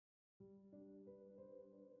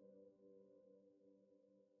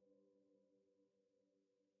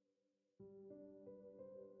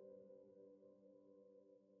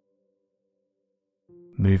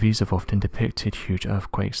Movies have often depicted huge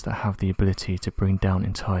earthquakes that have the ability to bring down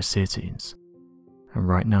entire cities, and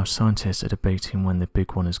right now scientists are debating when the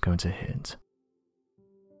big one is going to hit.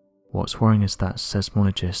 What's worrying is that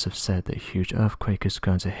seismologists have said that a huge earthquake is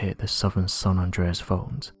going to hit the southern San Andreas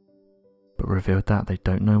fault, but revealed that they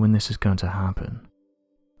don't know when this is going to happen,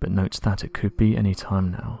 but notes that it could be any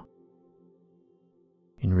time now.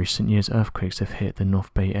 In recent years, earthquakes have hit the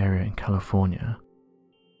North Bay area in California,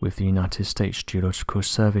 with the United States Geological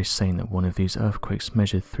Survey saying that one of these earthquakes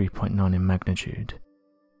measured 3.9 in magnitude,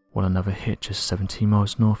 while another hit just 17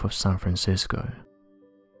 miles north of San Francisco.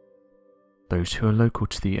 Those who are local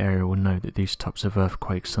to the area will know that these types of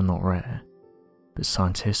earthquakes are not rare, but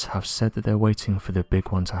scientists have said that they're waiting for the big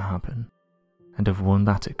one to happen, and have warned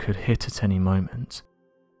that it could hit at any moment.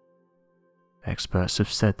 Experts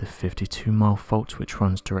have said the 52-mile fault which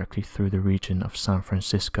runs directly through the region of San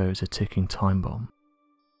Francisco is a ticking time bomb.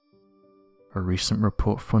 A recent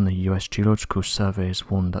report from the US Geological Survey has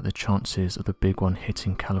warned that the chances of the big one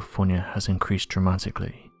hitting California has increased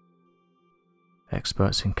dramatically.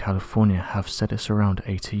 Experts in California have said it's around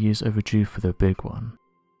 80 years overdue for the big one,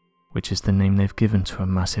 which is the name they've given to a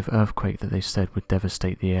massive earthquake that they said would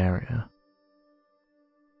devastate the area.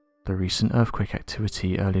 The recent earthquake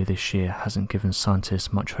activity earlier this year hasn't given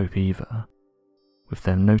scientists much hope either, with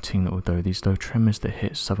them noting that although these low tremors that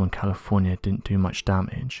hit Southern California didn't do much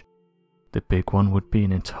damage, the big one would be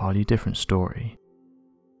an entirely different story,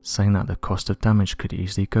 saying that the cost of damage could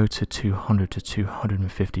easily go to $200 to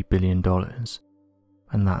 $250 billion,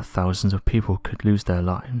 and that thousands of people could lose their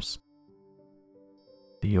lives.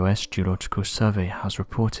 The US Geological Survey has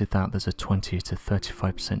reported that there's a 20 to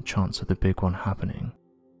 35% chance of the big one happening,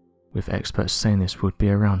 with experts saying this would be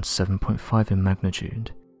around 7.5 in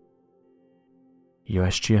magnitude.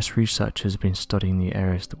 USGS researchers have been studying the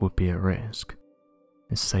areas that would be at risk,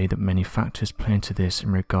 and say that many factors play into this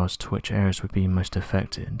in regards to which areas would be most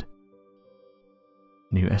affected.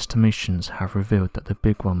 New estimations have revealed that the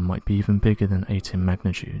big one might be even bigger than 8 in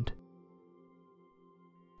magnitude.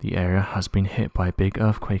 The area has been hit by a big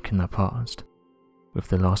earthquake in the past, with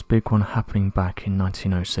the last big one happening back in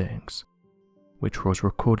 1906, which was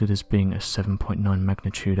recorded as being a 7.9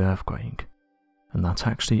 magnitude earthquake, and that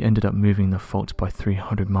actually ended up moving the fault by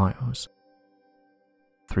 300 miles.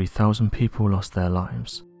 3,000 people lost their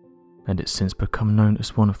lives, and it's since become known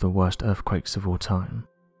as one of the worst earthquakes of all time.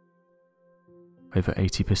 Over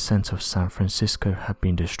 80% of San Francisco had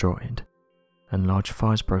been destroyed, and large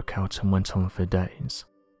fires broke out and went on for days.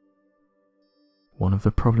 One of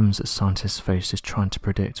the problems that scientists face is trying to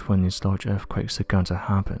predict when these large earthquakes are going to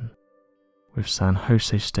happen, with San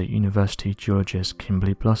Jose State University geologist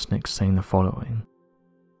Kimberly Blusnick saying the following: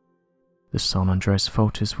 "The San Andreas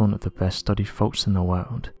fault is one of the best studied faults in the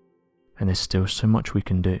world, and there's still so much we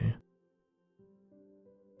can do."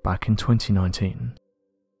 Back in 2019,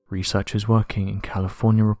 researchers working in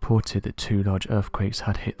California reported that 2 large earthquakes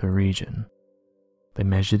had hit the region. They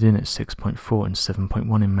measured in at 6.4 and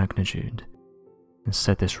 7.1 in magnitude, and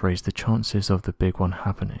said this raised the chances of the big one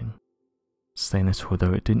happening, saying that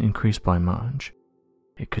although it didn't increase by much,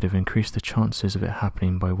 it could have increased the chances of it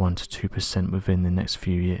happening by 1 to 2% within the next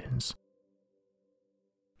few years.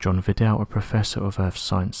 John Vidal, a professor of earth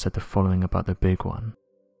science, said the following about the big one,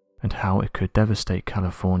 and how it could devastate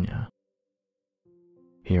California.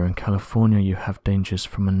 "Here in California you have dangers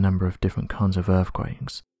from a number of different kinds of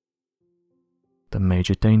earthquakes. The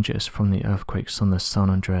major danger is from the earthquakes on the San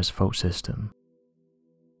Andreas fault system.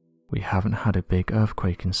 We haven't had a big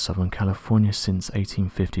earthquake in Southern California since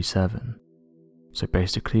 1857, so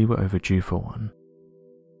basically we're overdue for one.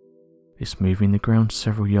 It's moving the ground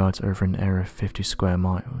several yards over an area of 50 square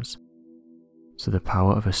miles, so the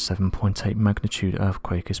power of a 7.8 magnitude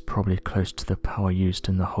earthquake is probably close to the power used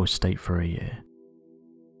in the whole state for a year.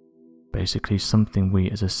 Basically something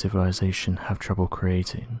we as a civilization have trouble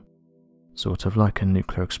creating, sort of like a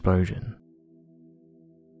nuclear explosion.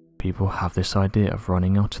 People have this idea of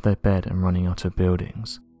running out of their bed and running out of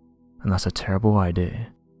buildings, and that's a terrible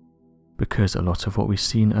idea, because a lot of what we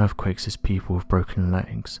see in earthquakes is people with broken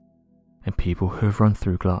legs, and people who have run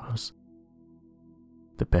through glass.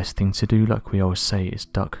 The best thing to do, like we always say, is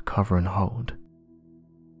duck, cover and hold.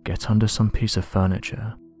 Get under some piece of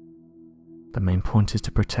furniture. The main point is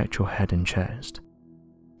to protect your head and chest,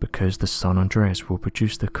 because the San Andreas will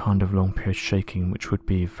produce the kind of long period shaking which would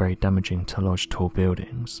be very damaging to large tall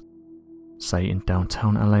buildings, say in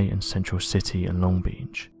downtown LA and Central City and Long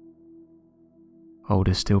Beach.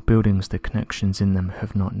 Older steel buildings, the connections in them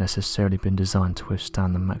have not necessarily been designed to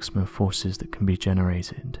withstand the maximum forces that can be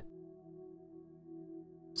generated.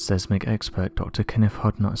 Seismic expert Dr. Kenneth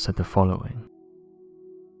Hodnott said the following: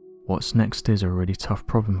 What's next is a really tough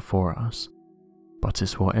problem for us, but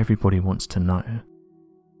it's what everybody wants to know.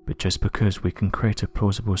 But just because we can create a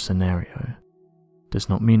plausible scenario does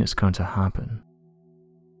not mean it's going to happen.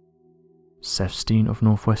 Seth Steen of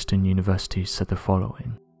Northwestern University said the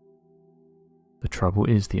following: "The trouble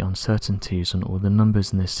is the uncertainties on all the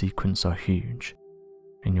numbers in this sequence are huge,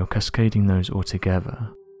 and you're cascading those all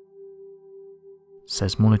together."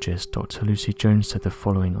 Seismologist Dr. Lucy Jones said the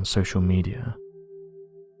following on social media: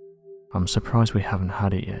 "I'm surprised we haven't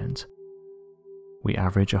had it yet. We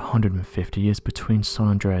average 150 years between San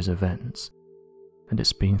Andreas events, and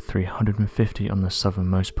it's been 350 on the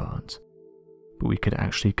southernmost part, but we could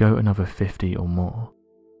actually go another 50 or more."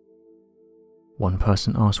 One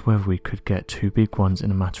person asked whether we could get two big ones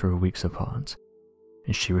in a matter of weeks apart,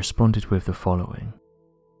 and she responded with the following: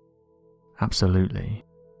 "Absolutely.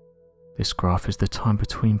 This graph is the time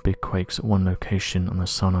between big quakes at one location on the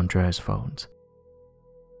San Andreas fault.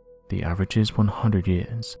 The average is 100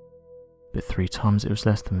 years, but 3 times it was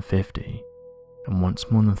less than 50, and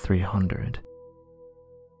once more than 300.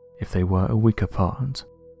 If they were a week apart,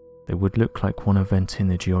 they would look like one event in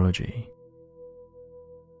the geology."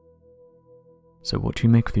 So what do you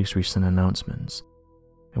make of these recent announcements,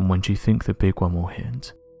 and when do you think the big one will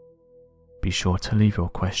hit? Be sure to leave your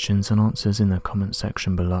questions and answers in the comment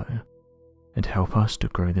section below, and help us to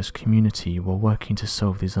grow this community while working to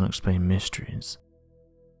solve these unexplained mysteries.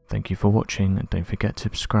 Thank you for watching, and don't forget to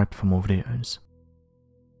subscribe for more videos.